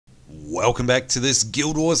Welcome back to this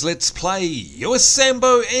Guild Wars Let's Play. You're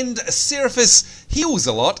Sambo and Seraphis heals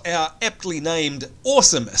a lot, our aptly named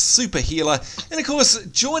awesome super healer. And of course,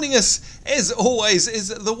 joining us as always is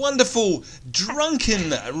the wonderful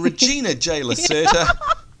drunken Regina J. Lacerta.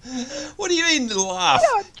 What do you mean laugh?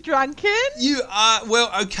 I'm not drunken. You are,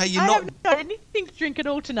 well, okay, you're I not... haven't got anything to drink at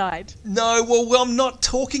all tonight. No, well, I'm not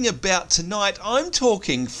talking about tonight. I'm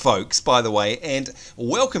talking, folks, by the way, and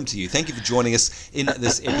welcome to you. Thank you for joining us in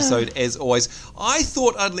this episode, as always. I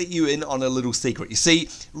thought I'd let you in on a little secret. You see,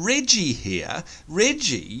 Reggie here,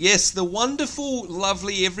 Reggie, yes, the wonderful,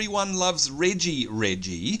 lovely, everyone loves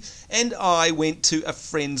Reggie, and I went to a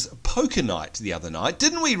friend's poker night the other night,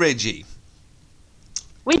 didn't we, Reggie?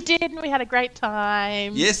 We did, and we had a great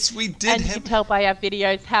time. Yes, we did. And you can tell by our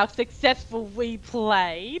videos how successful we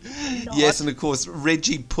played. Yes, and of course,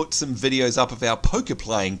 Reggie put some videos up of our poker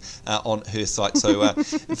playing on her site. So, in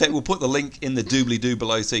fact, we'll put the link in the doobly-doo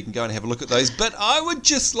below so you can go and have a look at those. But I would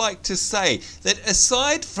just like to say that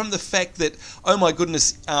aside from the fact that, oh my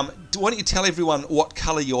goodness, why don't you tell everyone what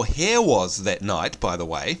colour your hair was that night, by the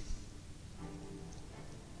way?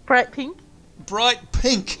 Bright pink. Bright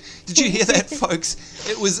pink. Did you hear that, folks?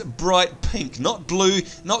 It was bright pink, not blue,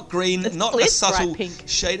 not green, not a subtle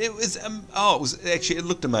shade. It was, it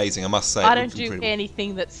looked amazing, I must say. I don't do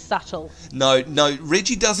anything that's subtle. No,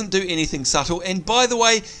 Reggie doesn't do anything subtle. And by the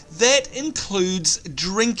way, that includes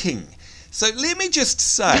drinking. So let me just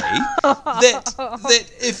say that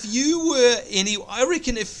if you were I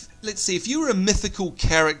reckon let's see, if you were a mythical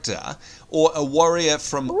character or a warrior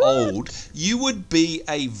from old, you would be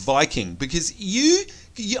a Viking, because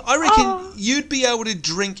I reckon you'd be able to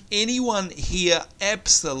drink anyone here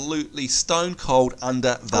absolutely stone cold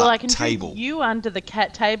under the well, I can table. drink you under the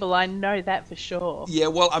table, I know that for sure. Yeah,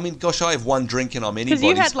 well, I mean, gosh, I have one drink and I'm anybody's.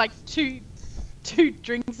 Because you had like two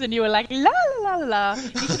drinks and you were like la la la la.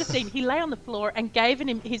 You should have seen he lay on the floor and gave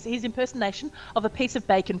him his impersonation of a piece of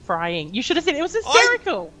bacon frying. You should have seen it was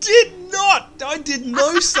hysterical. I did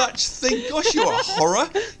no such thing. Gosh, you're a horror.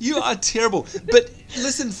 You are terrible. But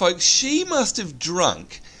listen, folks, she must have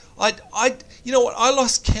drunk. You know what? I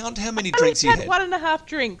lost count how many drinks you had. 1.5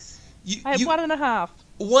 drinks. I had 1.5.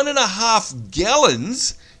 1.5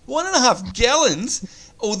 gallons. 1.5 gallons.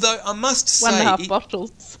 Although I must say, 1.5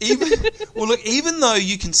 bottles. Even though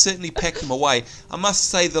you can certainly pack them away, I must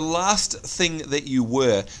say the last thing that you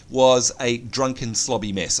were was a drunken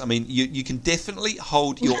slobby mess. I mean, you can definitely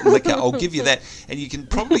hold your liquor. I'll give you that, and you can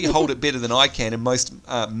probably hold it better than I can and most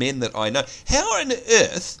men that I know. How on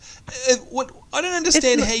earth? I don't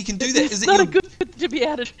understand how you can do that. Is it not good to be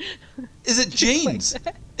able to? Is it genes?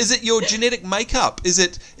 Is it your genetic makeup? Is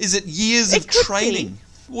it years of training?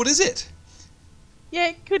 What is it? Yeah,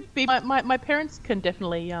 it could be. My parents can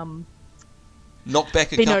definitely knock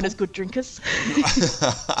back a be couple. known as good drinkers.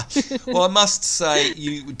 Well, I must say,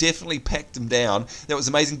 you definitely packed them down. That was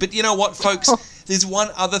amazing. But you know what, folks? There's one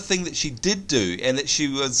other thing that she did do, and that she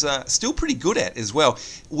was still pretty good at as well.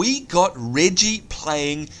 We got Reggie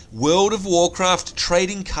playing World of Warcraft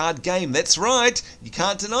trading card game. That's right. You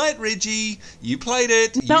can't deny it, Reggie. You played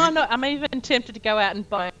it. No, I'm even tempted to go out and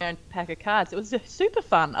buy my own pack of cards. It was super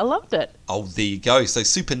fun. I loved it. Oh, there you go. So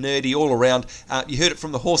super nerdy all around. You heard it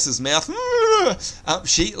from the horse's mouth.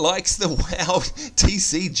 She likes the WoW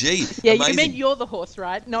TCG. Yeah, amazing. You mean you're the horse,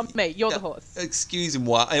 right? Not me. You're the horse. Excuse me.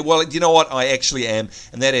 Well, you know what? I actually am,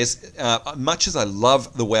 and that is, much as I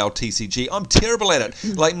love the WoW TCG, I'm terrible at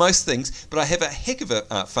it, like most things, but I have a heck of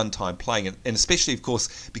a fun time playing it, and especially, of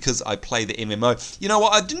course, because I play the MMO. You know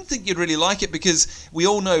what? I didn't think you'd really like it, because we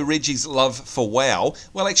all know Reggie's love for WoW.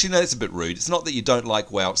 Well, actually, no, that's a bit rude. It's not that you don't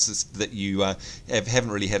like WoW, it's just that you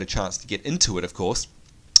haven't really had a chance to get into it, of course.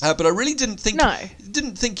 But I really didn't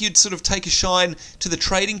think you'd sort of take a shine to the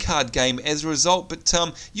trading card game as a result. But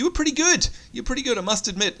you were pretty good. You're pretty good, I must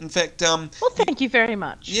admit. In fact, well, thank you very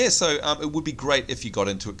much. Yeah, so it would be great if you got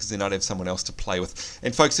into it, because then I'd have someone else to play with.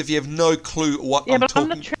 And folks, if you have no clue what I'm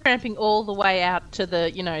talking... I'm not tramping all the way out to the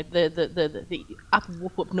the upper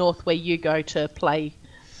Whoop North where you go to play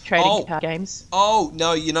trading card games. Oh,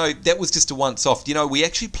 no, that was just a once-off. We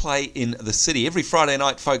actually play in the city. Every Friday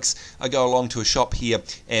night, folks, I go along to a shop here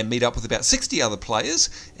and meet up with about 60 other players,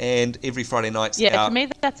 and every Friday night... Yeah, for me,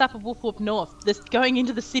 that's up at Whoop North. going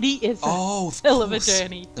into the city is a hell of a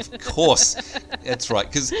journey. Of course. That's right,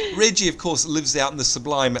 because Reggie, of course, lives out in the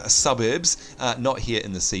sublime suburbs, not here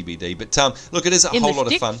in the CBD. But, look, it is a whole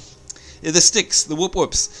lot of fun. The sticks, the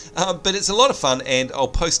whoops. But it's a lot of fun, and I'll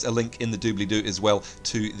post a link in the doobly-doo as well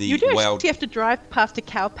to the wild... You have to drive past a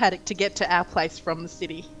cow paddock to get to our place from the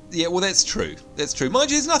city. Yeah, well, that's true. That's true.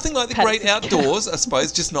 Mind you, there's nothing like the great outdoors, I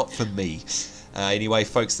suppose, just not for me. Anyway,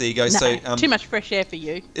 folks, there you go. No, So too much fresh air for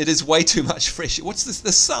you. it is way too much fresh. What's this?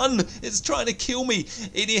 The sun is trying to kill me.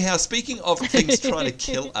 Anyhow, speaking of things trying to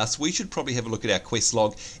kill us, we should probably have a look at our quest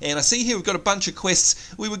log. And I see here we've got a bunch of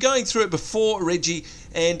quests. We were going through it before, Reggie,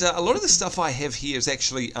 and a lot of the stuff I have here is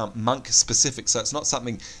actually monk specific, so it's not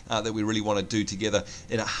something that we really want to do together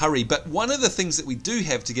in a hurry. But one of the things that we do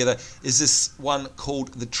have together is this one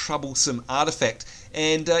called the Troublesome Artifact.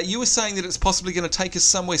 And you were saying that it's possibly going to take us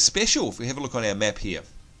somewhere special if we have a look on our map here.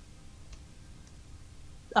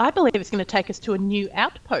 I believe it's going to take us to a new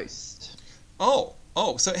outpost. Oh,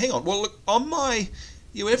 so hang on. Well, look, on my...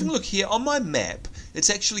 You're having a look here. On my map, it's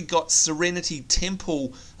actually got Serenity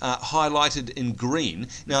Temple highlighted in green.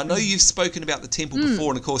 Now, I know you've spoken about the temple before,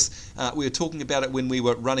 and of course, we were talking about it when we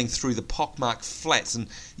were running through the Pockmark Flats, and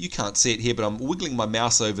you can't see it here, but I'm wiggling my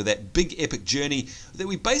mouse over that big epic journey that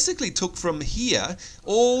we basically took from here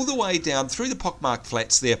all the way down through the Pockmark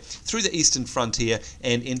Flats there, through the eastern frontier,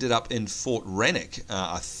 and ended up in Fort Rannoch,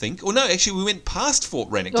 I think. Or no, actually, we went past Fort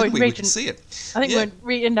Rannoch, didn't we? We can see it. I think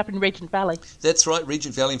we ended up in Regent Valley. That's right,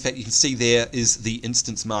 Regent Valley. In fact, you can see there is the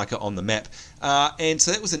instance marker on the map. And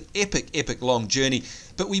so that was an epic long journey.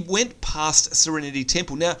 But we went past Serenity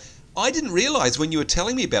Temple. Now, I didn't realise when you were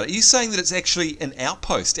telling me about it. Are you saying that it's actually an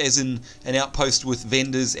outpost, as in an outpost with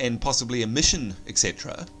vendors and possibly a mission,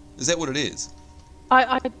 etc.? Is that what it is?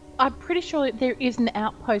 I'm pretty sure that there is an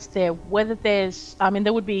outpost there. Whether there's... I mean,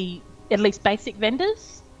 there would be at least basic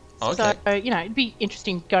vendors. Okay. So, it'd be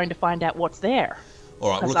interesting going to find out what's there. All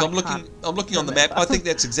right, look, I'm looking on the map. I think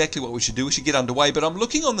that's exactly what we should do. We should get underway, but I'm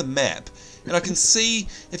looking on the map, and I can see,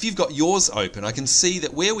 if you've got yours open, I can see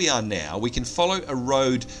that where we are now, we can follow a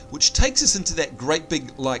road which takes us into that great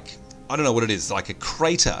big, like, I don't know what it is, like a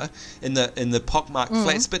crater in the Pockmark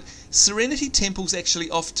Flats, but Serenity Temple's actually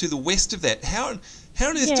off to the west of that. How on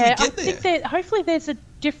earth do we get there? Think hopefully there's a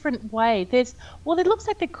different way. It looks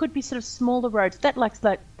like there could be sort of smaller roads. That like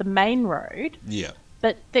the main road. Yeah.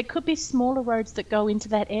 But there could be smaller roads that go into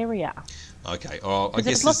that area. Okay. I guess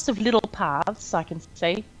there's lots of little paths I can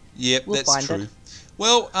see. Yep, that's true.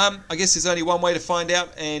 Well, I guess there's only one way to find out,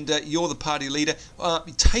 and you're the party leader.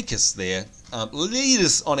 Take us there. Lead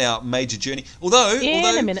us on our major journey. Although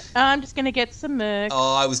in a minute, I'm just going to get some mercs.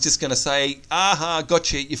 Oh, I was just going to say,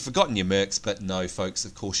 gotcha, you've forgotten your mercs, but no, folks,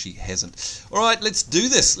 of course she hasn't. All right, let's do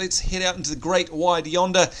this. Let's head out into the great wide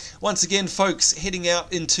yonder. Once again, folks, heading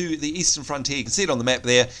out into the eastern frontier. You can see it on the map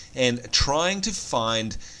there, and trying to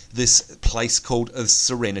find this place called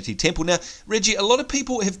Serenity Temple. Now, Reggie, a lot of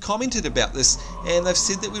people have commented about this, and they've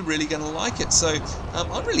said that we're really going to like it. So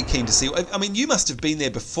I'm really keen to see. I mean, you must have been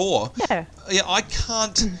there before. Yeah. Yeah, I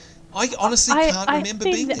honestly can't remember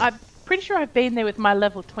being there. I'm pretty sure I've been there with my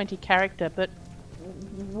level 20 character, but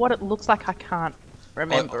what it looks like I can't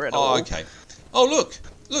remember at all. Oh, okay. Oh,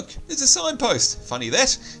 look, there's a signpost. Funny that.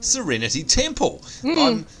 Serenity Temple.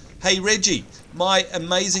 Hey, Reggie, my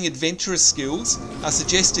amazing adventurous skills are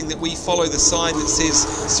suggesting that we follow the sign that says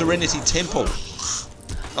Serenity Temple.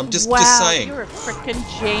 I'm just saying. Wow, you're a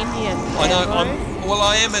freaking genius. I know.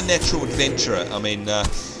 I am a natural adventurer. I mean,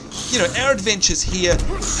 our adventures here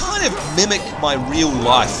kind of mimic my real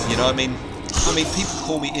life. I mean, people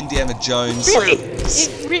call me Indiana Jones. Really?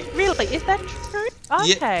 Really? Is that true?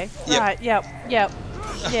 Okay. Yep. Right. Yep.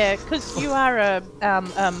 Yeah, because you are a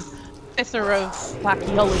professor of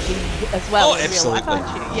archaeology as well in real life, aren't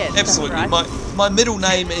you? Yes, absolutely. Right. My middle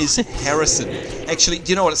name is Harrison. Actually,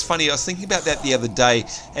 do you know what? It's funny. I was thinking about that the other day,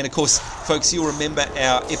 and of course, folks, you'll remember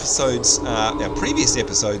our episodes, our previous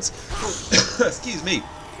episodes. Excuse me.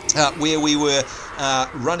 Where we were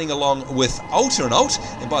running along with Alter and Alt.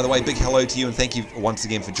 And by the way, big hello to you and thank you once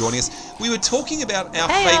again for joining us. We were talking about our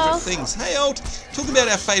favourite things. Hey, Alt! Talking about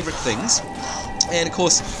our favourite things. And of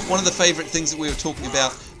course, one of the favourite things that we were talking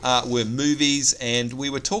about were movies. And we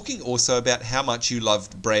were talking also about how much you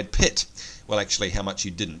loved Brad Pitt. Well, actually, how much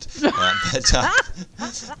you didn't. But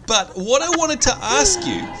what I wanted to ask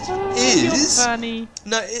you is... You're funny.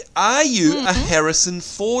 No, are you a Harrison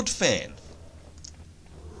Ford fan?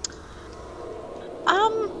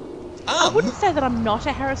 I wouldn't say that I'm not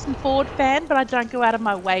a Harrison Ford fan, but I don't go out of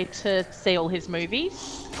my way to see all his movies.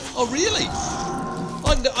 Oh, really?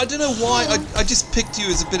 I don't know why. I just picked you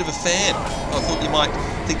as a bit of a fan. I thought you might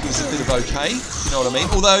think it was a bit of okay. You know what I mean?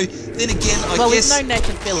 Although, then again, I guess... Well, there's no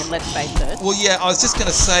Nathan Fillion, let's face it. Well, yeah, I was just going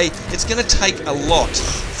to say, it's going to take a lot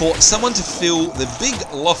for someone to fill the big,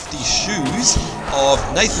 lofty shoes of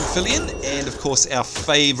Nathan Fillion and, of course, our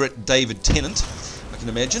favourite David Tennant, I can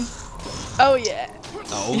imagine. Oh, yeah.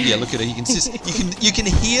 Oh yeah, look at her. You can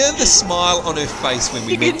hear the smile on her face when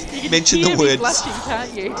we mention the words. Blushing,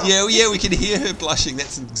 can't you? Yeah, we can hear her blushing.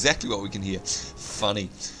 That's exactly what we can hear. Funny.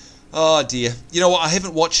 Oh dear. You know what? I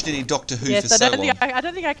haven't watched any Doctor Who for so long. I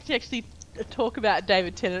don't think I can actually talk about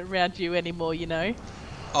David Tennant around you anymore, you know.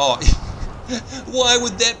 Oh, why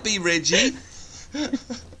would that be, Reggie?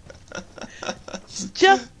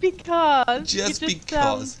 Just because. Just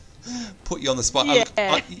because. Put you on the spot.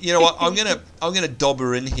 Yeah. You know what? I'm gonna dob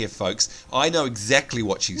her in here, folks. I know exactly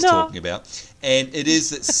what she's talking about, and it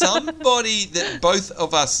is that somebody that both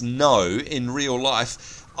of us know in real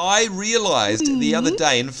life. I realised the other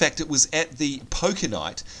day, in fact it was at the poker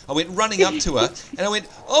night, I went running up to her and I went,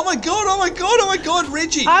 oh my god,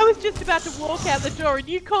 Reggie! I was just about to walk out the door and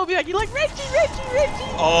you called me out, you're like, Reggie!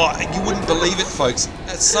 Oh, you wouldn't believe it, folks.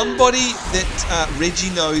 Somebody that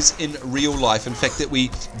Reggie knows in real life, in fact that we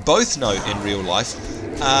both know in real life.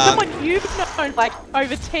 Someone you've known like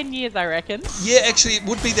over 10 years, I reckon. Yeah, actually it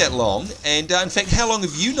would be that long, and in fact how long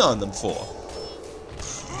have you known them for?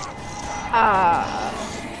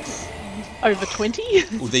 Over 20?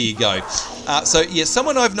 Well, there you go. So, yeah,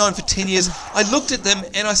 someone I've known for 10 years, I looked at them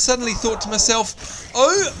and I suddenly thought to myself,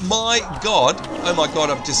 oh my god,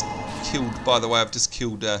 I've just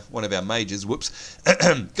killed one of our mages, whoops,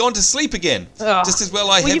 gone to sleep again, just as well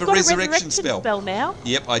I have a resurrection spell now.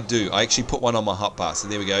 Yep, I do. I actually put one on my hotbar, so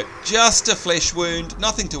there we go. Just a flesh wound,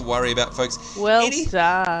 nothing to worry about, folks. Well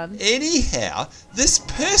done. Anyhow, this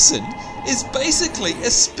person is basically a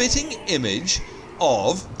spitting image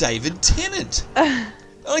of David Tennant.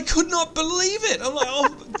 I could not believe it. I'm like,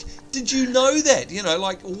 oh, did you know that? You know,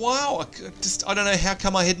 like, wow. I don't know how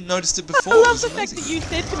come I hadn't noticed it before. I love the fact that you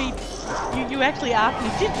said to me, you actually asked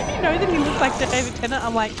me, did you know that he looks like David Tennant?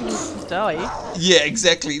 I'm like, duh. Yeah,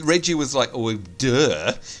 exactly. Reggie was like, oh,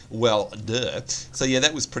 duh. Well, duh. So, yeah,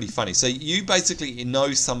 that was pretty funny. So, you basically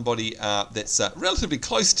know somebody that's relatively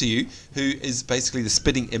close to you who is basically the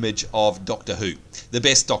spitting image of Doctor Who. The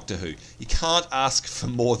best Doctor Who. You can't ask for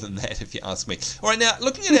more than that, if you ask me. All right, now,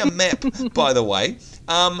 looking at our map, by the way,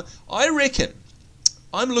 I reckon,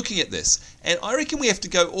 I'm looking at this, and I reckon we have to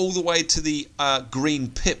go all the way to the green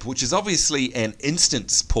pip, which is obviously an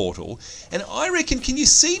instance portal, and I reckon, can you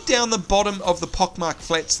see down the bottom of the Pockmark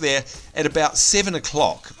Flats there at about 7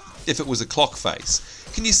 o'clock, if it was a clock face?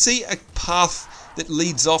 Can you see a path that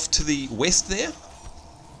leads off to the west there?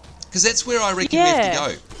 Because that's where I reckon we have to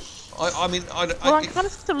go. I'm kind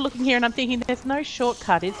of still looking here and I'm thinking there's no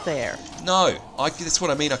shortcut, is there? No, that's what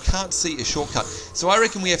I mean. I can't see a shortcut. So I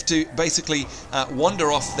reckon we have to basically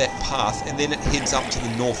wander off that path and then it heads up to the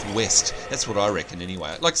northwest. That's what I reckon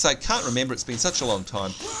anyway. Like I say, I can't remember. It's been such a long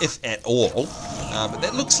time, if at all. But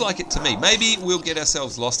that looks like it to me. Maybe we'll get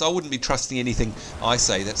ourselves lost. I wouldn't be trusting anything I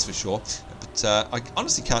say, that's for sure. But I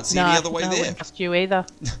honestly can't see any other way there. I wouldn't trust you either.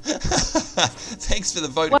 Thanks for the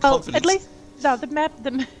vote of confidence. At least... No,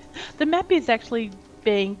 the map is actually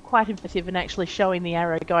being quite inventive and actually showing the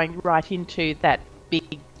arrow going right into that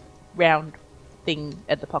big round thing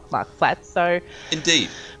at the Pockmark Flats. So indeed,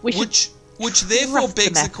 which therefore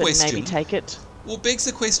begs the question. Maybe take it. Well, begs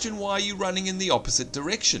the question: why are you running in the opposite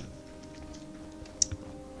direction?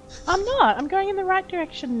 I'm not. I'm going in the right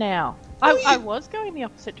direction now. I was going the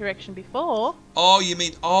opposite direction before. Oh, you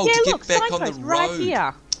mean to get back on the road? Right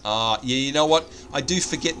here. Yeah, you know what? I do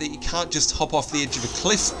forget that you can't just hop off the edge of a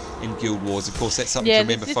cliff in Guild Wars. Of course, that's something to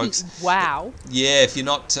remember, folks. Wow. Yeah, if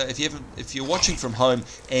you're watching from home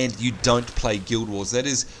and you don't play Guild Wars, that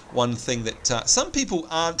is one thing that some people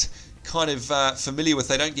aren't kind of familiar with.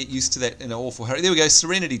 They don't get used to that in an awful hurry. There we go,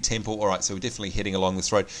 Serenity Temple. All right, so we're definitely heading along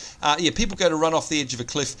this road. People go to run off the edge of a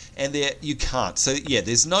cliff and you can't. So yeah,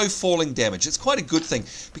 there's no falling damage. It's quite a good thing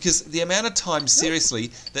because the amount of times, seriously,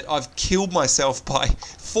 that I've killed myself by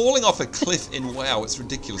falling off a cliff in WoW, it's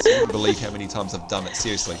ridiculous. You wouldn't believe how many times I've done it,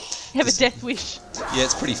 seriously. You have a death wish. Yeah,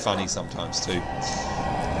 it's pretty funny sometimes too.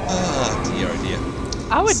 Oh dear, oh dear.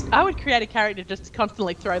 I would create a character just to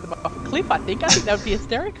constantly throw them off a cliff, I think that would be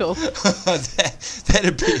hysterical.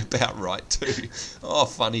 That'd be about right too. Oh,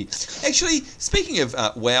 funny. Actually, speaking of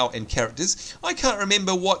WoW and characters, I can't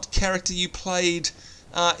remember what character you played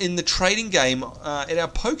in the trading game at our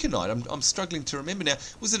poker night. I'm struggling to remember now.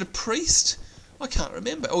 Was it a priest? I can't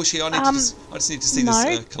remember. Oh, I just need to see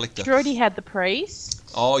this collector. Droidy had the priest.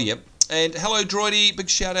 Oh, yep. And hello, Droidy. Big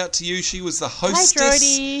shout out to you. She was the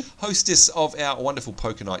hostess of our wonderful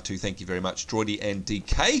poker night too. Thank you very much, Droidy and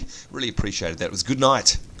DK. Really appreciated that. It was good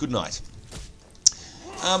night. Good night.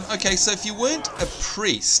 Okay, so if you weren't a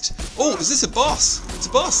priest... Oh, is this a boss? It's a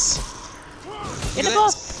boss. It's a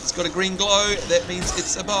boss. It's got a green glow. That means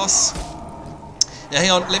it's a boss. Now,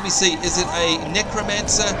 hang on. Let me see. Is it a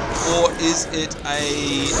necromancer or is it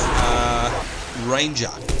a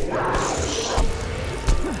ranger?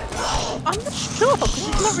 I'm not sure, because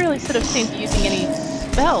he's not really sort of seen using any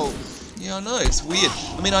spells. Yeah, Yeah, I know, it's weird.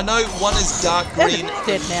 I mean, I know one is dark green. It's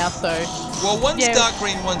dead now, so... Well, one's dark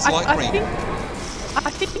green, one's light green. I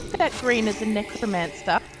think that green is a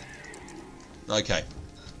necromancer. Okay.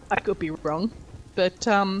 I could be wrong. But,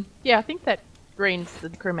 yeah, I think that green's the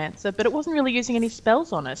necromancer, but it wasn't really using any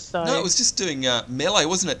spells on us, so... No, it was just doing melee,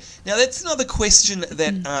 wasn't it? Now, that's another question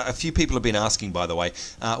that a few people have been asking, by the way,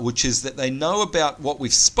 which is that they know about what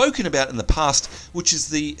we've spoken about in the past, which is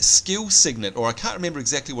the skill signet, or I can't remember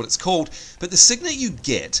exactly what it's called, but the signet you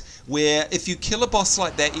get where if you kill a boss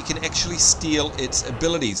like that, you can actually steal its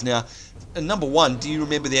abilities. Now, number one, do you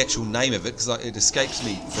remember the actual name of it? Because it escapes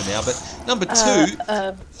me for now. But number two...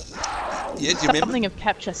 yeah, do you remember? Something of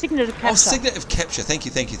capture. Signet of capture. Oh, signet of capture. Thank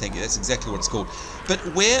you. That's exactly what it's called. But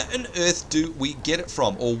where on earth do we get it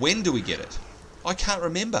from? Or when do we get it? I can't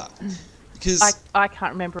remember. Because I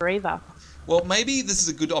can't remember either. Well, maybe this is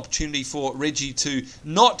a good opportunity for Reggie to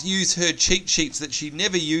not use her cheat sheets that she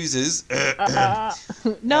never uses.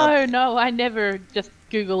 No, I never just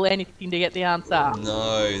Google anything to get the answer.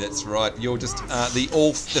 No, that's right. You're just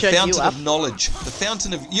the fountain of knowledge. The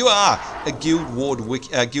fountain of... You are a Guild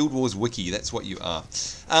Wars wiki. That's what you are.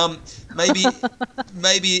 Maybe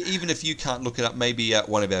even if you can't look it up, maybe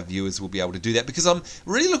one of our viewers will be able to do that, because I'm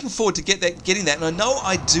really looking forward to getting that. And I know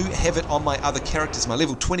I do have it on my other characters, my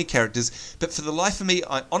level 20 characters, but for the life of me,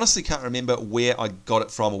 I honestly can't remember where I got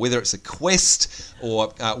it from, or whether it's a quest, or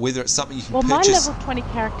whether it's something you can purchase. My level 20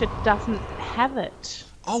 character doesn't have it.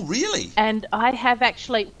 Oh, really? And I have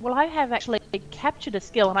actually captured a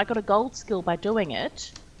skill, and I got a gold skill by doing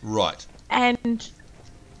it. Right. And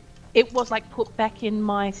it was like put back in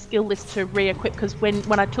my skill list to re-equip, because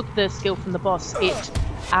when I took the skill from the boss, it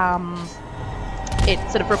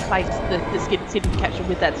sort of replaced the skill capture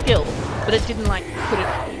with that skill, but it didn't like put it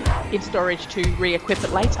in storage to re-equip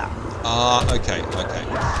it later. Okay.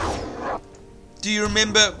 Do you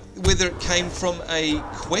remember whether it came from a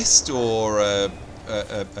quest or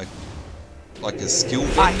like a skill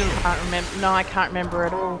vendor? I can't remember. No, I can't remember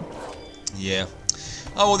at all. Yeah.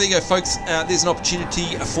 Oh, well, there you go, folks. There's an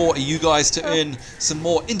opportunity for you guys to earn some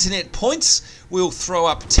more internet points. We'll throw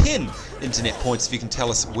up 10 internet points if you can tell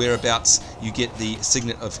us whereabouts you get the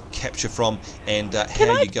signet of capture from, and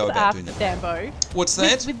how you go about doing that. Sambo, what's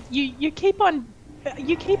that? You keep on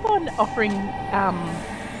offering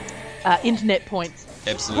internet points.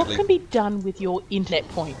 Absolutely. What can be done with your internet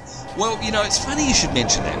points? Well, it's funny you should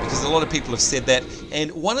mention that, because a lot of people have said that,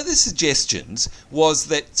 and one of the suggestions was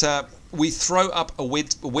that we throw up a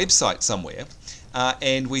website somewhere,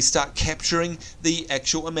 and we start capturing the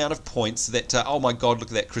actual amount of points that, oh my god, look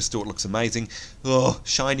at that crystal, it looks amazing. Oh,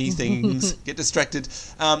 shiny things, get distracted.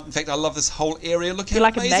 In fact, I love this whole area. Look how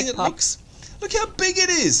amazing it looks. Look how big it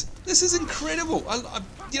is. This is incredible.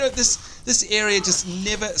 This area just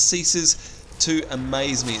never ceases to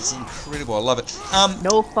amaze me. It's incredible. I love it.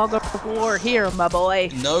 No fog of war here, my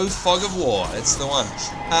boy. No fog of war. That's the one.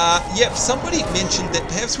 Yep, somebody mentioned that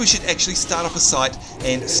perhaps we should actually start up a site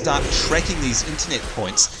and start tracking these internet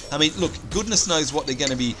points. I mean, look, goodness knows what they're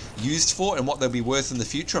going to be used for and what they'll be worth in the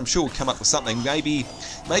future. I'm sure we'll come up with something. Maybe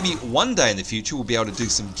one day in the future we'll be able to do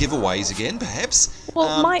some giveaways again, perhaps.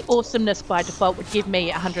 Well, my awesomeness by default would give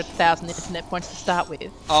me 100,000 internet points to start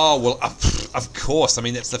with. Oh, well, of course. I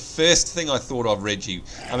mean, that's the first thing I thought of, Reggie.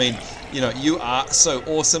 I mean, you are so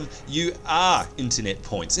awesome. You are internet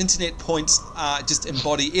points. Internet points just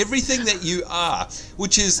embody everything that you are,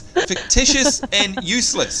 which is fictitious and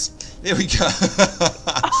useless. There we go.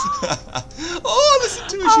 Oh, listen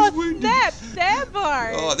to her. She's wounded. Snap,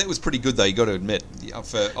 Sambonz. Oh, that was pretty good, though. You got to admit.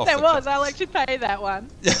 I'll actually pay that one.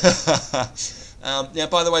 Now,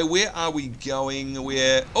 by the way, where are we going?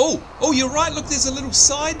 Oh, you're right. Look, there's a little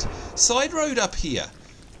side road up here.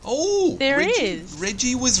 Oh, there is.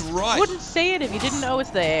 Reggie was right. Wouldn't see it if you didn't know it was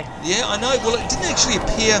there. Yeah, I know. Well, it didn't actually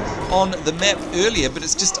appear on the map earlier, but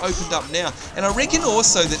it's just opened up now. And I reckon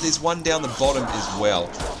also that there's one down the bottom as well.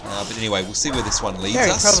 But anyway, we'll see where this one leads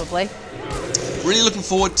us. Very probably. Really looking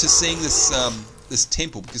forward to seeing this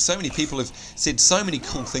temple, because so many people have said so many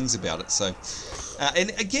cool things about it. So.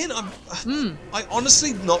 And again, I'm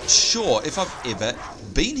honestly not sure if I've ever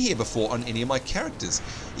been here before on any of my characters.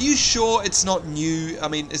 Are you sure it's not new? I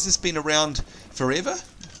mean, has this been around forever?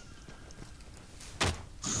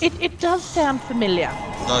 It does sound familiar.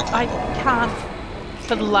 Okay. I can't,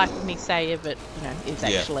 for the life of me, say if it is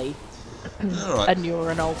actually a new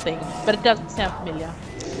or an old thing, but it doesn't sound familiar.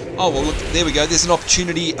 Oh, well, look, there we go. There's an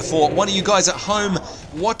opportunity for one of you guys at home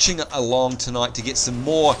watching along tonight to get some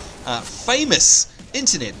more famous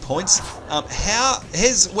internet points. What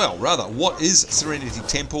is Serenity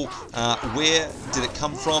Temple? Where did it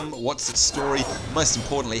come from? What's its story? Most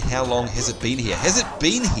importantly, how long has it been here? Has it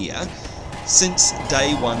been here since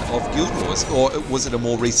day one of Guild Wars, or was it a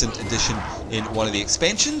more recent addition in one of the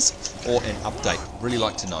expansions, or an update? Really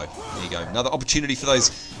like to know. There you go, another opportunity for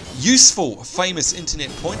those useful, famous internet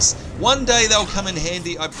points. One day they'll come in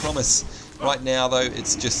handy, I promise. Right now, though,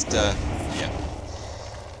 it's just, yeah.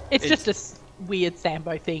 It's just a weird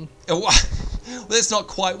Sambo thing. Well, that's not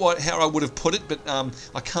quite how I would have put it, but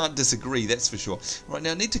I can't disagree, that's for sure. Right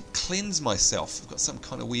now, I need to cleanse myself. I've got some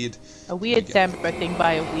kind of weird... A weird Sambo thing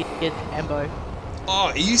by a weird Sambo.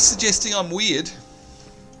 Oh, are you suggesting I'm weird?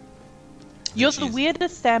 You're the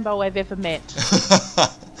weirdest Sambo I've ever met.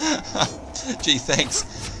 Gee, thanks.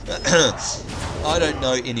 I don't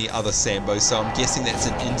know any other Sambo, so I'm guessing that's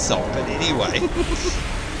an insult. But anyway...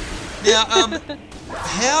 Now,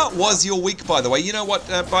 how was your week, by the way? You know what,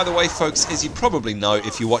 by the way, folks, as you probably know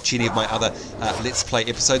if you watch any of my other Let's Play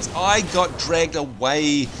episodes, I got dragged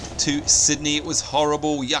away to Sydney. It was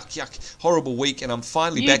horrible, yuck, horrible week, and I'm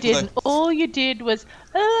finally back. You didn't. All you did was,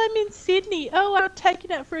 oh, I'm in Sydney. Oh, I'm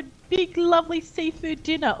taking out for a big, lovely seafood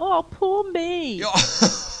dinner. Oh, poor me.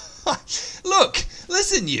 Look,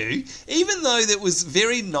 listen you, even though there was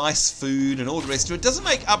very nice food and all the rest of it, doesn't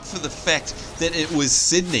make up for the fact that it was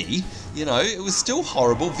Sydney. You know, it was still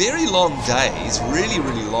horrible, very long days, really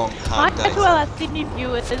long, hard days. Hi to all our Sydney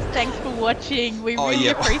viewers, thanks for watching. We really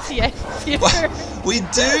appreciate you. Well, we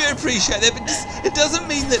do appreciate that, but it doesn't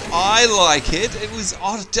mean that I like it. It was,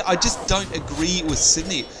 I just don't agree with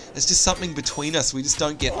Sydney. It's just something between us. We just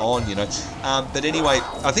don't get on, you know. But anyway,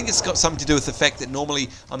 I think it's got something to do with the fact that normally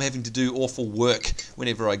I'm having to do awful work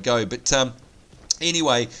whenever I go. But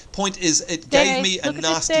anyway, point is, it gave me a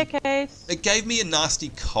nasty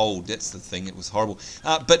cold. That's the thing. It was horrible.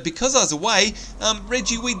 But because I was away,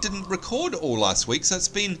 Reggie, we didn't record all last week, so it's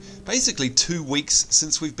been basically 2 weeks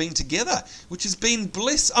since we've been together, which has been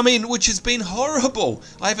which has been horrible.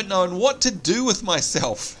 I haven't known what to do with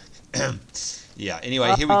myself. Yeah,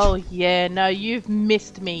 anyway, here we go. Oh, yeah, no, you've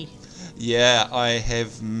missed me. Yeah, I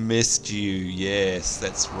have missed you. Yes,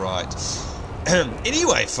 that's right.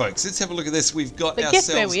 Anyway, folks, let's have a look at this. We've got ourselves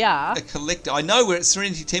guess where we are? A collector. I know we're at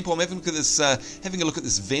Serenity Temple. I'm having a look at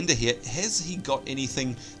this vendor here. Has he got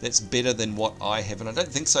anything that's better than what I have? And I don't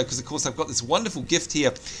think so, because of course I've got this wonderful gift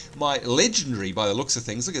here. My legendary, by the looks of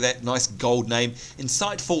things. Look at that nice gold name.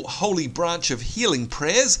 Insightful Holy Branch of Healing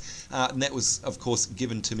Prayers. And that was, of course,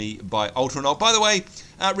 given to me by ArenaNet. By the way,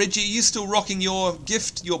 Reggie, are you still rocking your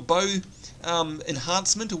gift, your bow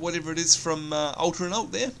enhancement, or whatever it is from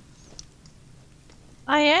ArenaNet there?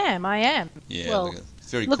 I am. Yeah, well,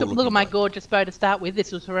 very look cool. At my gorgeous bow to start with.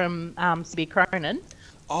 This was from CB Cronin.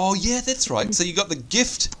 Oh yeah, that's right. So you got the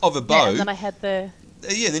gift of a bow. Yeah, and then I had the.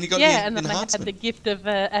 Yeah, then you got and the then enhancement. I had the gift of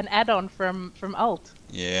an add-on from Alt.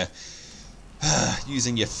 Yeah.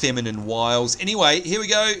 Using your feminine wiles. Anyway, here we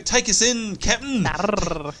go. Take us in, Captain.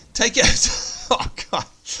 Take it. Oh God.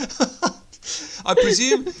 I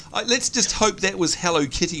presume, let's just hope that was Hello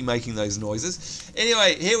Kitty making those noises.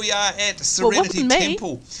 Anyway, here we are at Serenity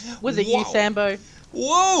Temple. Was it you, Sambo?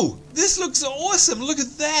 Whoa, this looks awesome. Look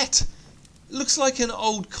at that. Looks like an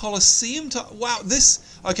old Colosseum. Wow,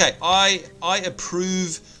 okay, I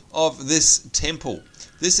approve of this temple.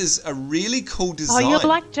 This is a really cool design. Oh, you're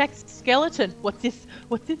like Jack's skeleton. What's this?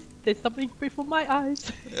 There's something before my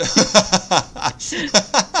eyes.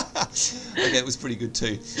 Okay, it was pretty good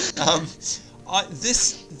too.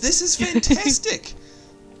 This is fantastic.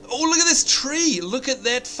 Oh, look at this tree. Look at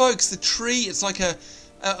that, folks. The tree, it's like a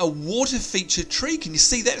water feature tree. Can you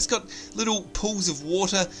see that? It's got little pools of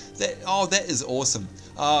water. That is awesome.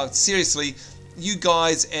 Seriously, you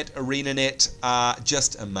guys at ArenaNet are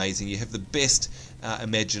just amazing. You have the best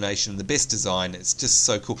imagination, the best design. It's just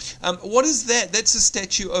so cool. What is that? That's a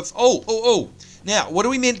statue of... Oh. Now, what are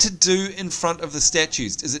we meant to do in front of the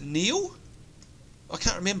statues? Is it kneel? I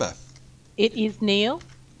can't remember. It is kneel.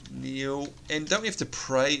 Kneel. And don't we have to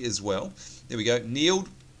pray as well? There we go. Kneeled.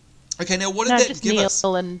 Okay, now what did that give us?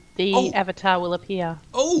 Kneel and the avatar will appear.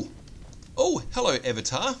 Oh, hello,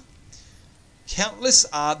 avatar. Countless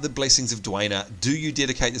are the blessings of Dwayna. Do you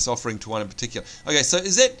dedicate this offering to one in particular? Okay, so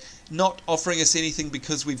is that not offering us anything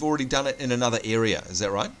because we've already done it in another area? Is that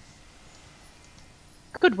right?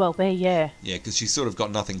 Could well be, yeah. Yeah, because she's sort of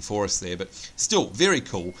got nothing for us there, but still very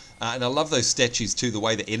cool. And I love those statues too, the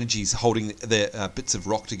way the energy's holding the bits of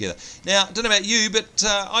rock together. Now, I don't know about you, but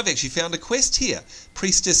I've actually found a quest here.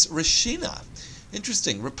 Priestess Rashina.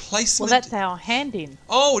 Interesting. Replacement. Well, that's our hand-in.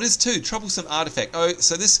 Oh, it is too. Troublesome artifact. Oh,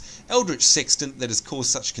 so this Eldritch Sextant that has caused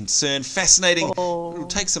such concern. Fascinating. It'll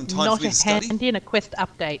take some time for me to study. Not a hand-in, a quest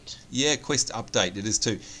update. Yeah, quest update. It is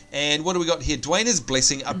too. And what do we got here? Dwayna's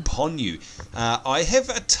blessing upon you. I have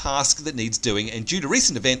a task that needs doing, and due to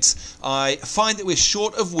recent events, I find that we're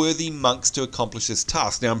short of worthy monks to accomplish this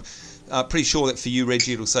task. Now, I'm pretty sure that for you,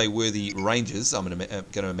 Reggie, it'll say worthy rangers, I'm going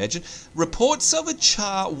to imagine. Reports of a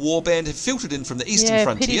Char warband have filtered in from the eastern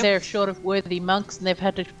frontier. Pity they're short of worthy monks and they've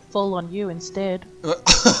had to fall on you instead.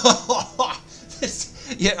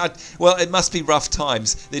 Well, it must be rough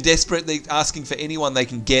times. They're desperately asking for anyone they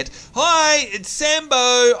can get. Hi, it's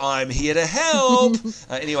Sambo. I'm here to help.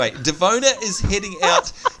 Anyway, Devona is heading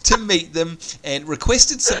out to meet them and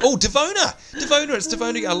requested some... Oh, Devona! It's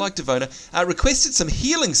Devona. I like Devona. Requested some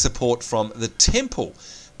healing support from the temple.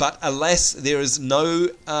 But alas, there is no,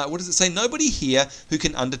 what does it say? Nobody here who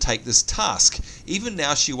can undertake this task. Even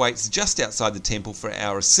now she waits just outside the temple for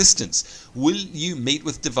our assistance. Will you meet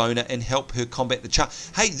with Devona and help her combat the Char?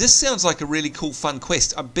 Hey, this sounds like a really cool, fun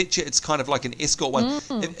quest. I bet you it's kind of like an escort one.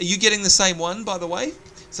 Are you getting the same one, by the way?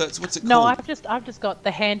 So it's, what's it called? No, I've just got the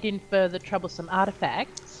hand-in for the troublesome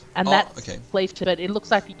artifacts. And that's pleased to, but it looks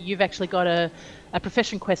like you've actually got a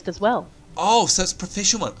profession quest as well. Oh, so it's a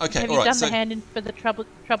professional one. Okay, all right. Have you done the hand-in for the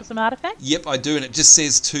troublesome artifact? Yep, I do, and it just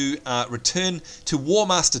says to return to War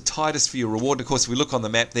Master Titus for your reward. Of course, if we look on the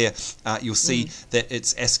map there, you'll see that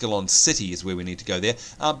it's Ascalon City is where we need to go there.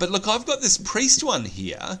 But look, I've got this priest one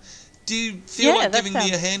here. Do you feel like giving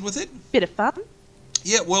me a hand with it? Bit of fun.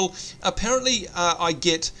 Yeah, well, apparently I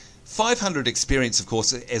get 500 experience, of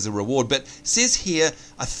course, as a reward, but it says here,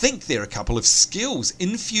 I think there are a couple of skills.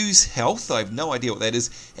 Infuse health, I have no idea what that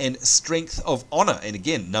is, and strength of honor, and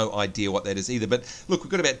again, no idea what that is either. But look, we've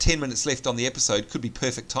got about 10 minutes left on the episode. Could be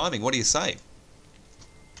perfect timing. What do you say?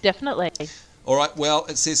 Definitely. All right, well,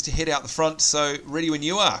 it says to head out the front, so ready when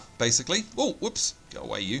you are, basically. Oh, whoops, go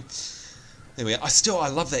away you. There we are. I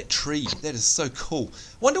love that tree. That is so cool.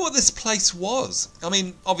 Wonder what this place was. I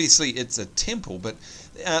mean, obviously it's a temple, but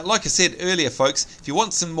like I said earlier, folks, if you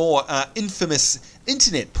want some more infamous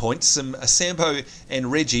internet points, some Sambo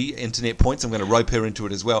and Reggie internet points, I'm going to rope her into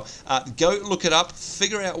it as well. Go look it up,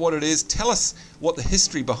 figure out what it is, tell us what the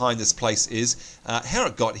history behind this place is, how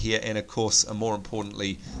it got here, and of course, more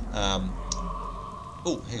importantly,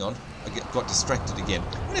 oh, hang on. I got distracted again.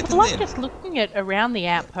 What happened I'm just looking at around the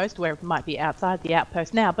outpost, where it might be outside the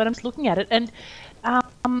outpost now, but I'm just looking at it, and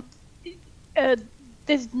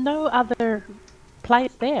there's no other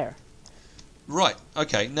place there. Right.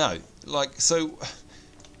 Okay. No. Like, so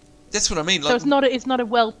that's what I mean. So like, it's not a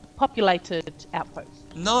well-populated outpost.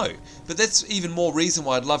 No, but that's even more reason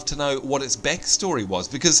why I'd love to know what its backstory was,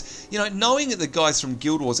 because, you know, knowing that the guys from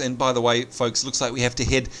Guild Wars, and by the way, folks, looks like we have to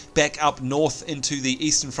head back up north into the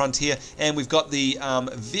eastern frontier, and we've got the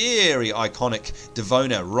very iconic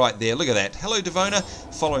Devona right there. Look at that. Hello, Devona,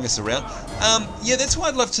 following us around. Yeah, that's why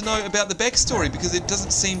I'd love to know about the backstory, because it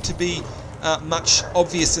doesn't seem to be much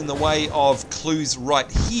obvious in the way of clues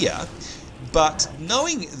right here. But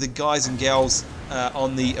knowing the guys and gals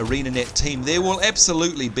on the ArenaNet team, there will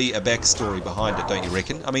absolutely be a backstory behind it, don't you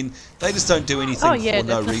reckon? I mean, they just don't do anything for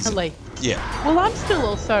no reason. Yeah. Well, I'm still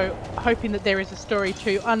also hoping that there is a story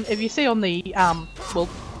too. If you see on the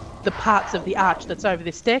the parts of the arch that's over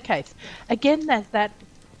this staircase, again, there's that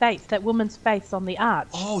face, that woman's face on the arch.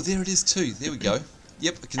 Oh, there it is too. There we go.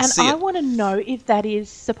 Yep, I can see it. And I want to know if that is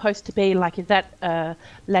supposed to be like, is that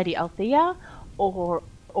Lady Althea, or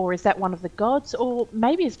is that one of the gods, or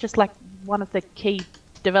maybe it's just like one of the key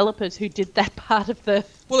developers who did that part of the...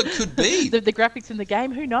 Well, it could be. the graphics in the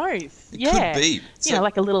game, who knows? It could be. So, you know,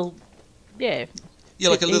 like a little... Yeah. Yeah,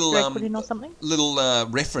 like a little or something? Little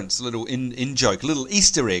reference, a little in joke, a little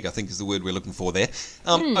Easter egg, I think is the word we're looking for there.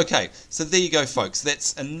 Okay, so there you go, folks.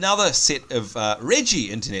 That's another set of Reggie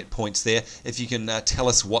internet points there. If you can tell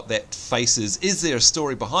us what that face is there a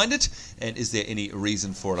story behind it, and is there any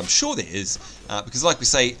reason for it? I'm sure there is, because like we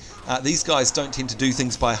say, these guys don't tend to do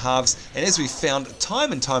things by halves, and as we've found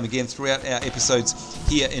time and time again throughout our episodes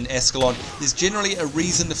here in Ascalon, there's generally a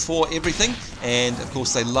reason for everything, and of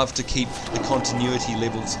course they love to keep the continuity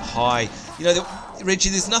levels high. You know,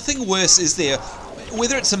 Reggie, there's nothing worse, is there,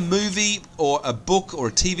 whether it's a movie or a book or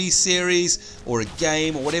a TV series or a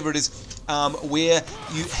game or whatever it is, where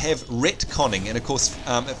you have retconning. And of course,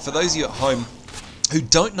 for those of you at home who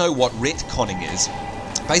don't know what retconning is,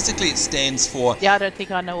 basically it stands for... Yeah, I don't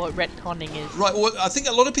think I know what retconning is. Right, well, I think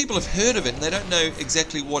a lot of people have heard of it and they don't know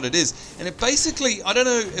exactly what it is. And it basically, I don't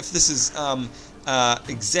know if this is...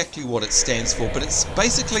 exactly what it stands for, but it's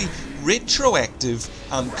basically retroactive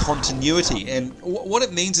continuity. And what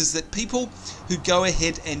it means is that people who go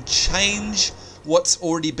ahead and change what's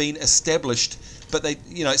already been established, but they,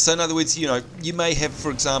 so in other words, you may have,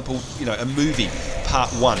 for example, a movie, part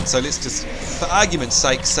 1. So let's just, for argument's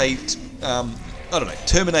sake, say, I don't know,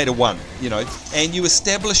 Terminator 1, and you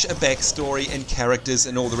establish a backstory and characters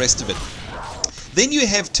and all the rest of it. Then you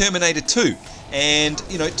have Terminator 2, and,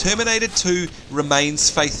 Terminator 2 remains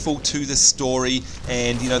faithful to the story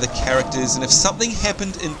and, the characters, and if something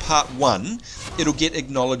happened in part 1, it'll get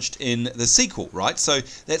acknowledged in the sequel, right? So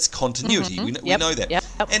that's continuity. We know that. Yep.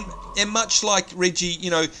 And much like, Reggie,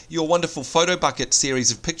 your wonderful photo bucket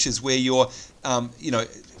series of pictures where you're,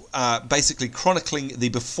 basically chronicling the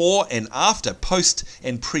before and after, post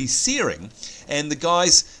and pre-searing, and the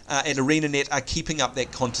guys at ArenaNet are keeping up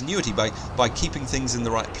that continuity by keeping things in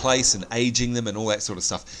the right place and aging them and all that sort of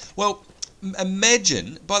stuff. Well,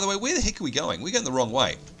 imagine, by the way, where the heck are we going? We're going the wrong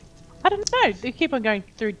way. I don't know. They keep on going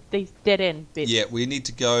through these dead-end bits. Yeah, we need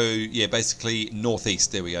to go, basically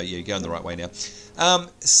northeast. There we go. Yeah, you're going the right way now.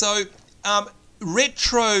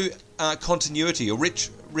 Retro continuity or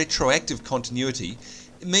retroactive continuity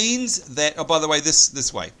means that, by the way,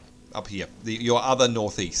 this way, up here, your other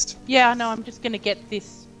northeast. Yeah, no, I'm just going to get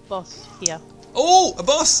this boss here. Oh, a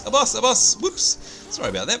boss. Whoops. Sorry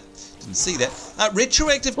about that. Didn't see that.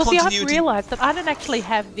 Retroactive continuity. See, I've realised that I don't actually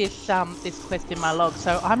have this this quest in my log,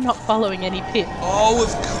 so I'm not following any pit. Oh,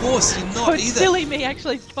 of course, you're not it's either. silly me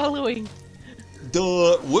actually following.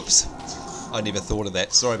 Duh. Whoops. I never thought of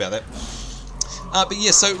that. Sorry about that. But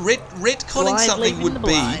yeah, so retconning something would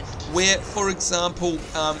be where, for example,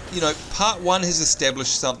 part 1 has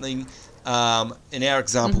established something. In our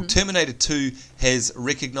example, Terminator 2 has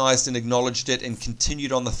recognised and acknowledged it and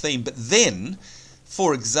continued on the theme. But then,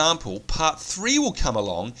 for example, part 3 will come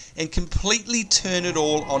along and completely turn it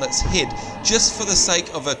all on its head. Just for the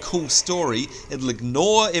sake of a cool story, it'll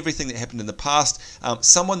ignore everything that happened in the past.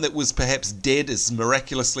 Someone that was perhaps dead is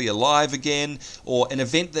miraculously alive again, or an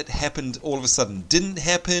event that happened all of a sudden didn't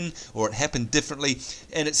happen, or it happened differently.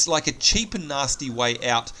 And it's like a cheap and nasty way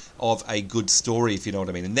out of a good story, if you know what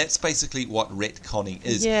I mean. And that's basically what retconning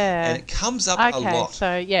is. Yeah. And it comes up a lot. Okay,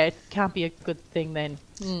 so yeah, it can't be a good thing then.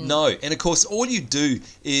 No, and of course all you do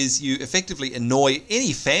is you effectively annoy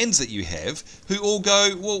any fans that you have who all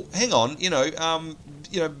go, well, hang on,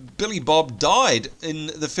 Billy Bob died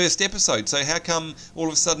in the first episode, so how come all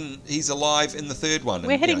of a sudden he's alive in the third one?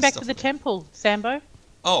 We're heading back to the temple, Sambo.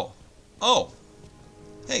 Oh,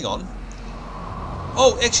 hang on.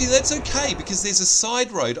 Oh, actually that's okay because there's a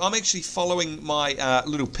side road. I'm actually following my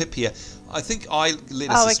little pip here. I think I led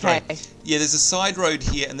us astray. Okay. Yeah, there's a side road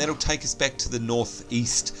here, and that'll take us back to the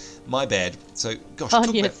northeast. My bad. So, gosh,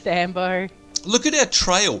 Sambo. Look at our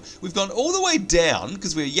trail. We've gone all the way down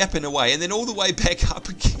because we're yapping away, and then all the way back up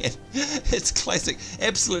again. It's classic.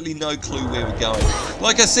 Absolutely no clue where we're going.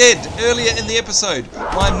 Like I said earlier in the episode,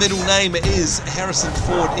 my middle name is Harrison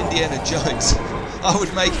Ford Indiana Jones. I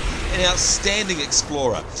would make an outstanding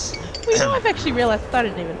explorer. Well, I've actually realised I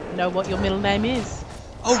don't even know what your middle name is.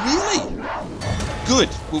 Oh, really? Good.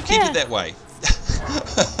 We'll keep it that way.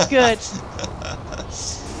 Good.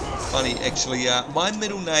 Funny, actually. My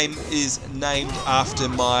middle name is named after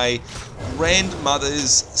my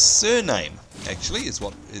grandmother's surname. Actually, is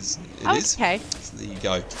what it is. Okay. So there you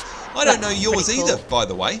go. I don't know yours either, by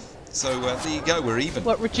the way. So there you go. We're even.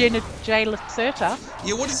 What, Regina J. Lacerta?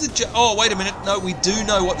 Yeah. What is the J? Oh, wait a minute. No, we do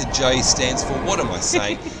know what the J stands for. What am I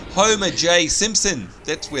saying? Homer J. Simpson.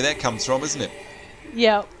 That's where that comes from, isn't it?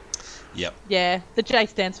 Yep. Yeah, the J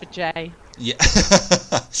stands for J. Yeah.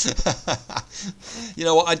 You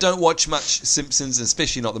know what? I don't watch much Simpsons,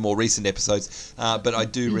 especially not the more recent episodes, but I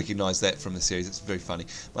do recognise that from the series. It's very funny.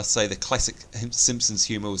 Must say the classic Simpsons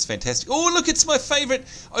humour was fantastic. Oh, look, it's my favourite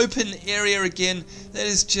open area again. That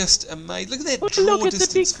is just amazing. Look at that draw look distance, at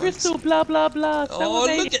the big folks. Crystal, blah, blah, blah. So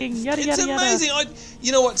amazing. Look at, yada, it's yada, amazing. Yada.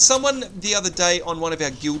 You know what? Someone the other day on one of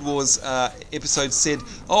our Guild Wars episodes said,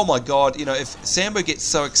 oh my God, if Sambo gets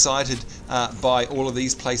so excited by all of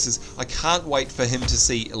these places, I can't wait for him to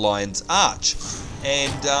see Lion's Arch.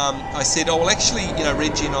 And I said, oh, well, actually,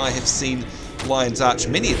 Reggie and I have seen Lion's Arch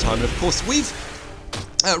many a time. And of course,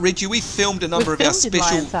 Reggie, we've filmed a number of our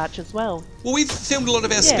special... Lion's Arch as well. Well, we've filmed a lot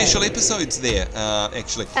of our special episodes there,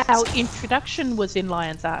 actually. Our introduction was in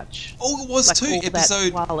Lion's Arch. Oh, it was like too.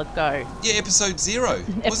 Episode... That while ago. Yeah, episode 0.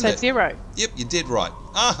 Episode 0. Yep, you did right.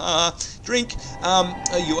 Drink.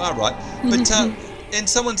 You are right. But... And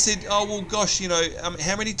someone said, oh, well, gosh,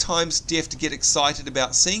 how many times do you have to get excited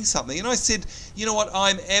about seeing something? And I said, you know what,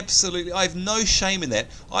 I have no shame in that.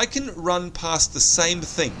 I can run past the same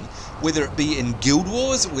thing, whether it be in Guild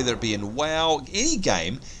Wars, whether it be in WoW, any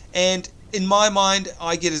game, And in my mind,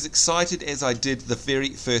 I get as excited as I did the very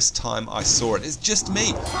first time I saw it. It's just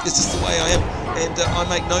me. It's just the way I am. And I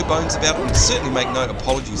make no bones about it, and certainly make no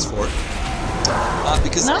apologies for it.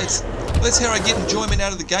 Because that's how I get enjoyment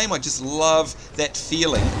out of the game. I just love that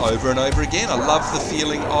feeling over and over again. I love the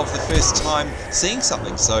feeling of the first time seeing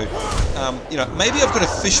something. So, you know, maybe I've got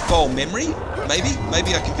a fishbowl memory.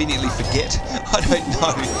 Maybe I conveniently forget. I don't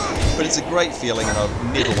know. But it's a great feeling, and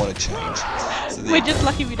I never want to change. So we're just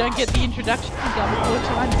lucky we don't get the introduction done 4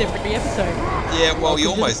 times every episode. Yeah, well, you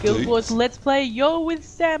almost do. Guild Wars Let's Play, you're with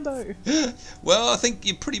Sambo. Well, I think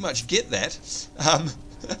you pretty much get that.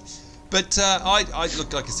 But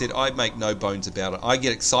look, like I said, I make no bones about it. I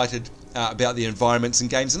get excited about the environments and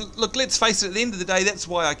games. And look, let's face it, at the end of the day, that's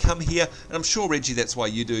why I come here. And I'm sure, Reggie, that's why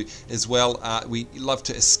you do as well. We love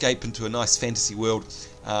to escape into a nice fantasy world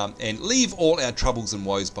and leave all our troubles and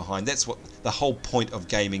woes behind. That's what the whole point of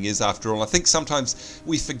gaming is, after all. I think sometimes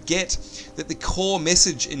we forget that the core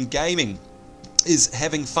message in gaming is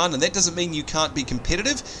having fun, and that doesn't mean you can't be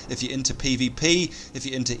competitive. If you're into PvP, if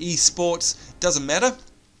you're into esports, doesn't matter.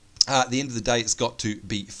 At the end of the day, it's got to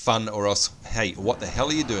be fun, or else, hey, what the hell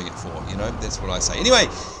are you doing it for? You know, that's what I say. Anyway,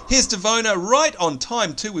 here's Devona, right on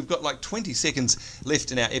time too. We've got like 20 seconds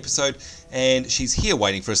left in our episode, and she's here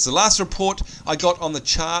waiting for us. The last report I got on the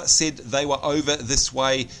chart said they were over this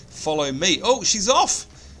way. Follow me. Oh, she's off.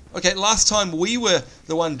 Okay, last time we were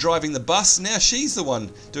the one driving the bus. Now she's the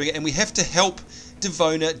one doing it, and we have to help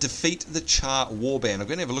Devona defeat the Char warband. I'm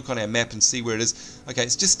going to have a look on our map and see where it is. Okay,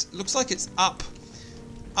 it's just looks like it's up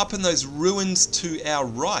in those ruins to our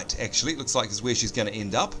right, actually. It looks like is where she's going to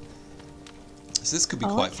end up. So this could be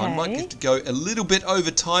quite fun. Might have to go a little bit over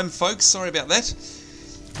time, folks. Sorry about that.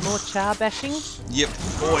 More char bashing? Yep,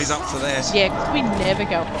 always up for that. Yeah, because we never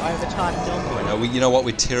go for overtime normally. I know, you know what?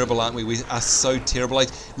 We're terrible, aren't we? We are so terrible. I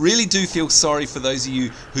really do feel sorry for those of you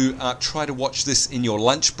who try to watch this in your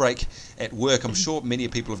lunch break at work. I'm sure many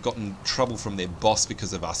people have gotten trouble from their boss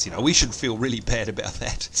because of us. You know, we should feel really bad about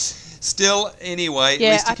that. Still, anyway, yeah,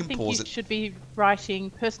 at least you can pause it. You should be writing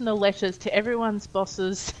personal letters to everyone's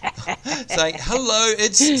bosses. Saying, hello,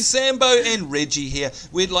 it's Sambo and Reggie here.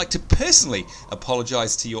 We'd like to personally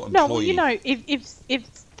apologise to your employee. No, well, you know,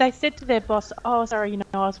 if they said to their boss, oh, sorry, you know,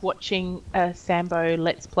 I was watching Sambo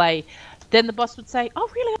Let's Play, then the boss would say, oh,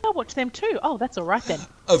 really, I'll watch them too. Oh, that's all right then.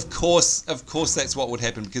 Of course, that's what would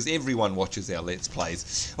happen, because everyone watches our Let's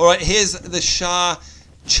Plays. All right, here's the Char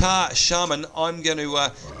Shaman. I'm going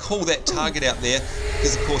to call that target out there,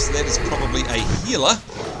 because of course that is probably a healer,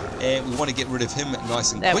 and we want to get rid of him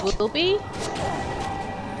nice and quick. That will be.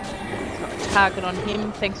 Got a target on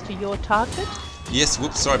him thanks to your target. Yes,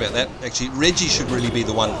 whoops, sorry about that. Actually, Reggie should really be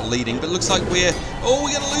the one leading, but it looks like we're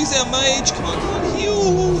going to lose our mage. Come on,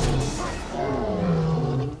 heal.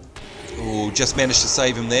 Oh, just managed to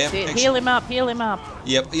save him there. Actually, heal him up.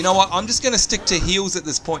 Yep, you know what? I'm just going to stick to heals at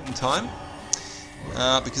this point in time.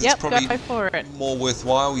 Because it's probably go for it. More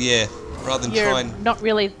worthwhile, yeah, rather than You're try and... not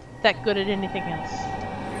really that good at anything else.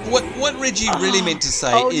 What Reggie really meant to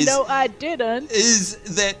say is... Oh, no, I didn't. Is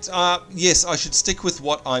that, yes, I should stick with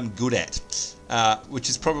what I'm good at, which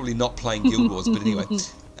is probably not playing Guild Wars, but anyway.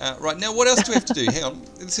 Right, now what else do we have to do? Hang on,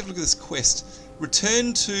 let's have a look at this quest.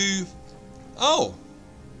 Return to... Oh!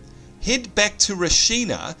 Head back to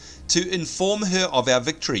Rashina to inform her of our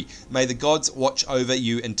victory. May the gods watch over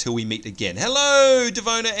you until we meet again. Hello,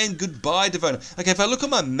 Devona, and goodbye, Devona. Okay, if I look on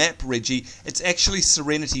my map, Reggie, it's actually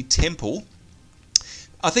Serenity Temple.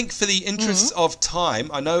 I think for the interests of time,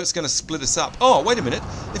 I know it's going to split us up. Oh, wait a minute.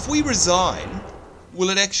 If we resign, will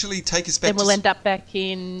it actually take us back then we'll end up back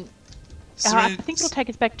in... I think it'll take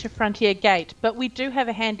us back to Frontier Gate, but we do have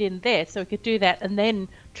a hand in there, so we could do that and then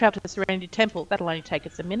travel to the Serenity Temple. That'll only take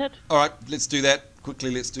us a minute. All right, let's do that. Quickly,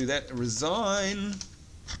 let's do that. Resign.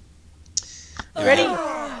 Ready?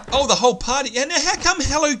 Oh, the whole party. And how come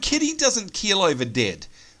Hello Kitty doesn't keel over dead?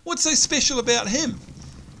 What's so special about him?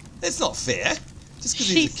 That's not fair. Just because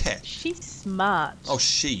he's a cat. She's smart. Oh,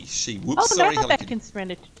 she. Whoops, oh, sorry, now Hello back Kitty. in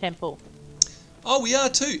Serenity Temple. Oh, we are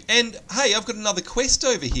too. And, hey, I've got another quest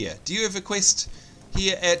over here. Do you have a quest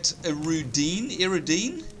here at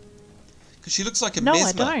Erudine? Because she looks like a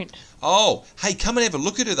mesmer. No, I don't. Oh, hey, come and have a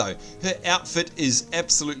look at her, though. Her outfit is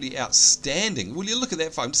absolutely outstanding. Will you look at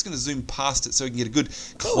that? I'm just going to zoom past it so we can get a good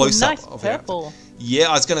close-up nice of her purple. outfit. Yeah,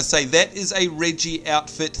 I was going to say, that is a Reggie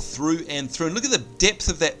outfit through and through. And look at the depth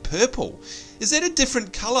of that purple. Is that a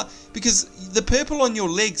different colour? Because the purple on your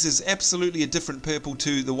legs is absolutely a different purple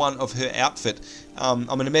to the one of her outfit.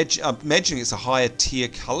 I'm imagining it's a higher tier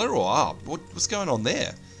colour, or what's going on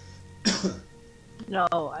there? No,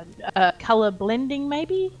 colour blending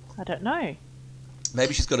maybe? I don't know.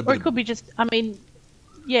 Maybe she's got a bit Or it could be just, I mean,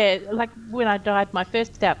 yeah, like when I dyed my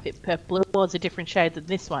first outfit purple, it was a different shade than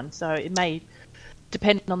this one. So it may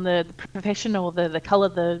depend on the profession or the colour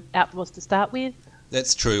the outfit was to start with.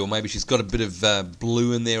 That's true, or maybe she's got a bit of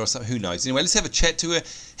blue in there or something, who knows. Anyway, let's have a chat to her.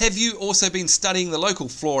 Have you also been studying the local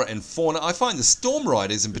flora and fauna? I find the storm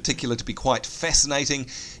riders in particular to be quite fascinating.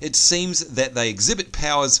 It seems that they exhibit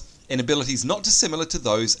powers and abilities not dissimilar to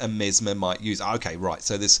those a mesmer might use. Okay, right,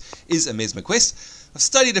 so this is a mesmer quest. I've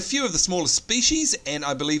studied a few of the smaller species, and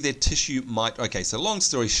I believe their tissue might... Okay, so long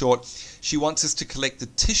story short, she wants us to collect the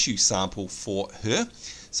tissue sample for her.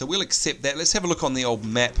 So we'll accept that. Let's have a look on the old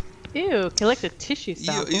map. Ew, collect a tissue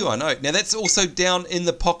sample. Ew, I know. Now that's also down in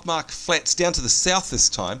the Pockmark Flats, down to the south this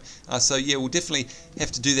time. So yeah, we'll definitely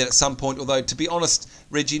have to do that at some point. Although, to be honest,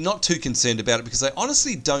 Reggie, not too concerned about it because I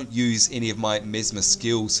honestly don't use any of my mesmer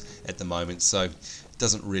skills at the moment. So it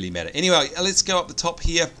doesn't really matter. Anyway, let's go up the top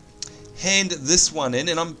here. Hand this one in,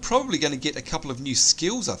 and I'm probably going to get a couple of new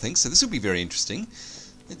skills, I think. So this will be very interesting.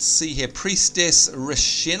 Let's see here. Priestess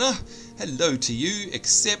Rashena. Hello to you.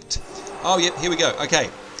 Accept. Oh, yep, here we go. Okay.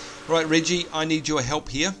 Right, Reggie, I need your help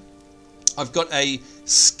here. I've got a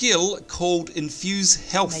skill called Infuse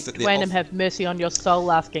Health. May Dwayne have mercy on your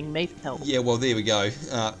soul asking me for help. Yeah, well, there we go.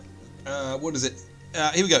 What is it?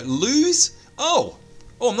 Here we go. Lose? Oh,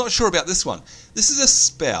 I'm not sure about this one. This is a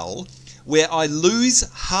spell where I lose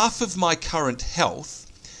half of my current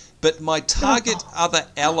health, but my target other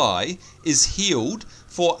ally is healed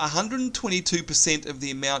for 122% of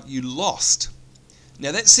the amount you lost.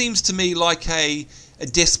 Now, that seems to me like a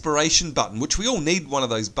desperation button, which we all need one of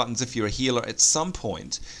those buttons if you're a healer at some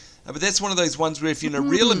point. But that's one of those ones where if you're in a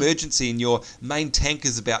real emergency and your main tank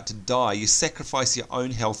is about to die, you sacrifice your own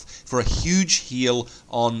health for a huge heal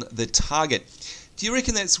on the target. Do you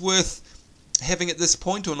reckon that's worth having at this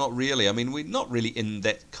point or not really? I mean, we're not really in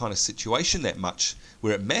that kind of situation that much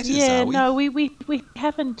where it matters, are we? No, we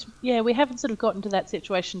haven't. Yeah, we haven't sort of gotten to that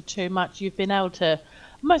situation too much. You've been able to,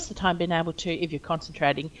 most of the time, been able to, if you're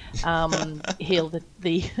concentrating, heal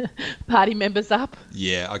the party members up.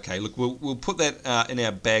 Yeah. Okay. Look, we'll put that in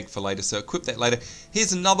our bag for later. So equip that later.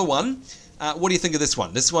 Here's another one. What do you think of this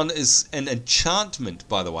one? This one is an enchantment,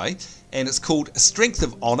 by the way, and it's called Strength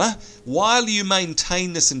of Honor. While you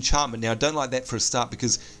maintain this enchantment, now I don't like that for a start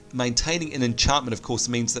because maintaining an enchantment, of course,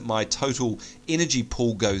 means that my total energy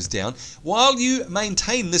pool goes down. While you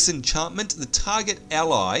maintain this enchantment, the target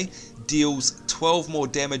ally deals 12 more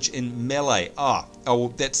damage in melee.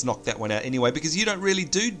 Well, that's knocked that one out anyway because you don't really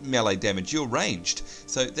do melee damage. You're ranged,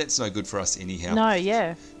 so that's no good for us anyhow. No,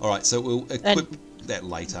 yeah. All right, so we'll equip that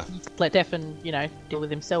later. Let Stefan, deal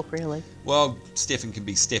with himself, really. Well, Stefan can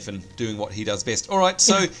be Stefan, doing what he does best. All right,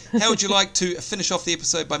 so how would you like to finish off the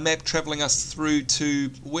episode by map travelling us through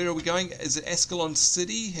to, where are we going? Is it Ascalon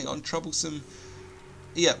City? Hang on, troublesome.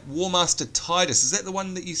 Yeah, Warmaster Titus. Is that the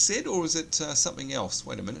one that you said, or is it something else?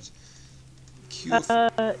 Wait a minute.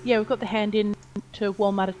 Yeah, we've got the hand in to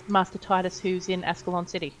Warmaster Titus, who's in Ascalon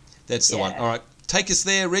City. That's the one. All right, take us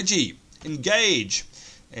there, Reggie. Engage.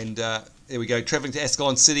 And there we go, travelling to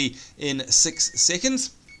Ascalon City in 6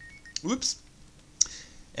 seconds. Whoops.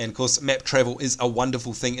 And of course, map travel is a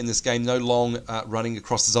wonderful thing in this game. No long running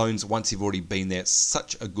across zones once you've already been there. It's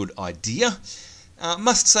such a good idea.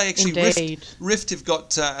 Must say, actually, Rift have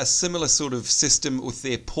got a similar sort of system with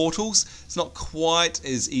their portals. It's not quite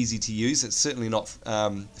as easy to use. It's certainly not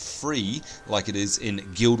free like it is in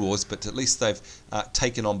Guild Wars, but at least they've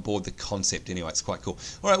taken on board the concept. Anyway, it's quite cool.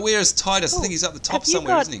 All right, where is Titus? I think he's up the top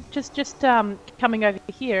somewhere, isn't he? Just coming over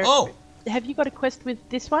here. Oh! Have you got a quest with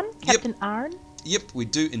this one, Captain Aaron? Yep, we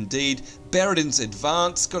do indeed. Baradin's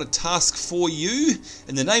Advance got a task for you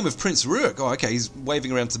in the name of Prince Rurik. Oh, okay, he's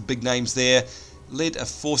waving around some big names there. Led a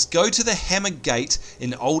force. Go to the Hammer Gate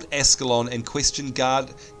in Old Ascalon and question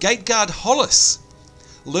Gate Guard Hollis.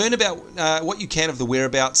 Learn about what you can of the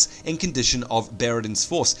whereabouts and condition of Baradin's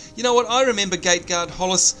force. You know what? I remember Gate Guard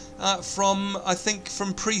Hollis from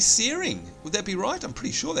pre-searing. Would that be right? I'm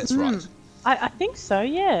pretty sure that's right. I think so,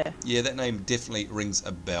 yeah. Yeah, that name definitely rings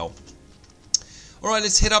a bell. All right,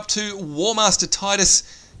 let's head up to Warmaster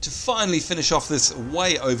Titus to finally finish off this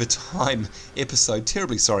way over time episode.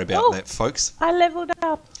 Terribly sorry about that, folks. I leveled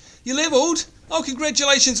up. You leveled? Oh,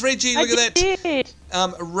 congratulations, Reggie. Look at that. Did.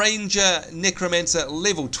 Ranger Necromancer,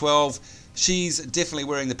 level 12. She's definitely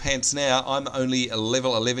wearing the pants now. I'm only a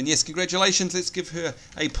level 11. Yes, congratulations. Let's give her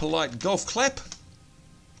a polite golf clap.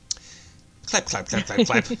 Clap, clap, clap,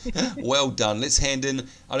 clap, clap. Well done. Let's hand in.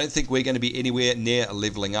 I don't think we're going to be anywhere near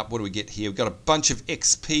leveling up. What do we get here? We've got a bunch of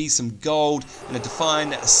XP, some gold, and a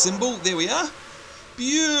define symbol. There we are.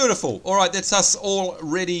 Beautiful. All right, that's us all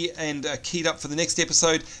ready and keyed up for the next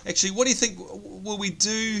episode. Actually, what do you think will we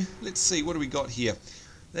do? Let's see. What do we got here?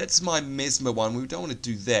 That's my Mesmer one. We don't want to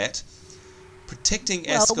do that. Protecting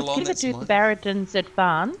Well, Ascalon. we could either do Baradin's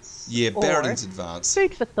Advance. Yeah, or, Baradin's Advance.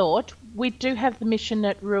 Food for thought. We do have the mission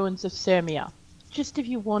at Ruins of Sirmia. Just if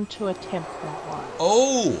you want to attempt that one.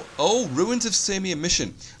 Oh, Ruins of Sirmia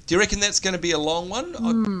mission. Do you reckon that's going to be a long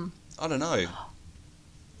one? I don't know.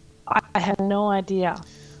 I have no idea.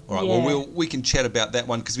 All right, well, we can chat about that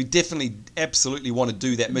one because we definitely, absolutely want to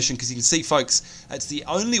do that mission because you can see, folks, it's the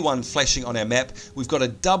only one flashing on our map. We've got a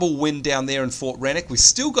double win down there in Fort Rannoch. We've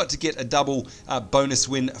still got to get a double bonus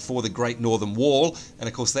win for the Great Northern Wall, and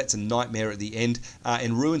of course that's a nightmare at the end.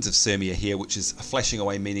 And Ruins of Sirmia here, which is flashing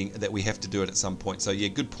away, meaning that we have to do it at some point. So yeah,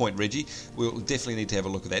 good point, Reggie. We'll definitely need to have a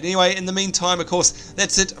look at that. Anyway, in the meantime, of course,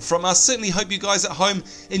 that's it from us. Certainly hope you guys at home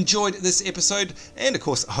enjoyed this episode, and of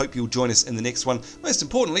course, I hope you'll join us in the next one. Most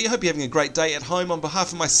importantly, I hope you're having a great day at home. On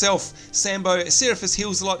behalf of myself, Sambo, Seraphis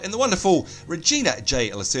Hills a lot, and the wonderful Regina J.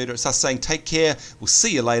 Lacerda, it's us saying take care. We'll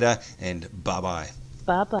see you later, and bye-bye.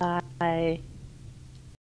 Bye-bye.